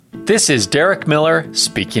This is Derek Miller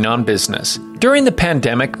speaking on business. During the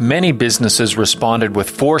pandemic, many businesses responded with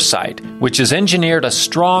foresight, which has engineered a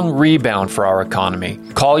strong rebound for our economy.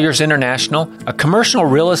 Colliers International, a commercial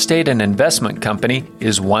real estate and investment company,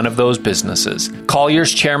 is one of those businesses.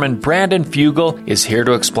 Colliers chairman Brandon Fugal is here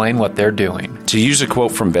to explain what they're doing. To use a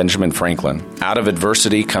quote from Benjamin Franklin, out of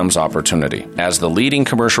adversity comes opportunity. As the leading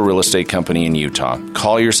commercial real estate company in Utah,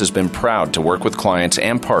 Colliers has been proud to work with clients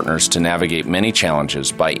and partners to navigate many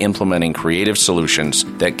challenges by implementing creative solutions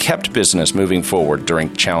that kept business moving forward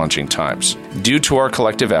during challenging times. Due to our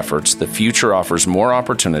collective efforts, the future offers more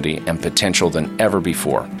opportunity and potential than ever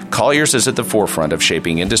before. Colliers is at the forefront of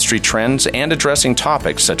shaping industry trends and addressing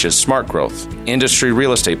topics such as smart growth, industry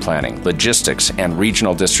real estate planning, logistics, and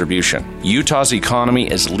regional distribution. Utah's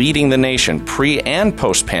economy is leading the nation pre- and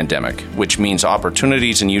post-pandemic, which means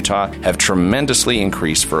opportunities in Utah have tremendously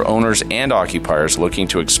increased for owners and occupiers looking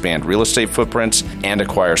to expand real estate footprints and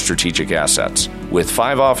acquire strategic assets. With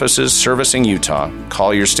 5 offices servicing Utah,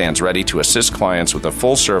 Colliers stands ready to assist clients with a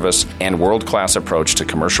full-service and world-class approach to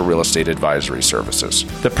commercial real estate advisory services.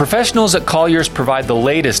 The professionals at Colliers provide the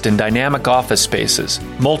latest in dynamic office spaces,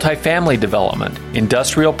 multifamily development,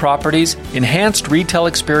 industrial properties, enhanced retail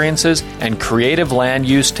experiences, and creative land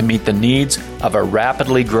use to meet the needs of a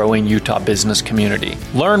rapidly growing Utah business community.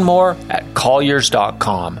 Learn more at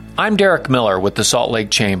colliers.com. I'm Derek Miller with the Salt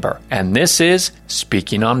Lake Chamber, and this is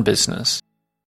Speaking on Business.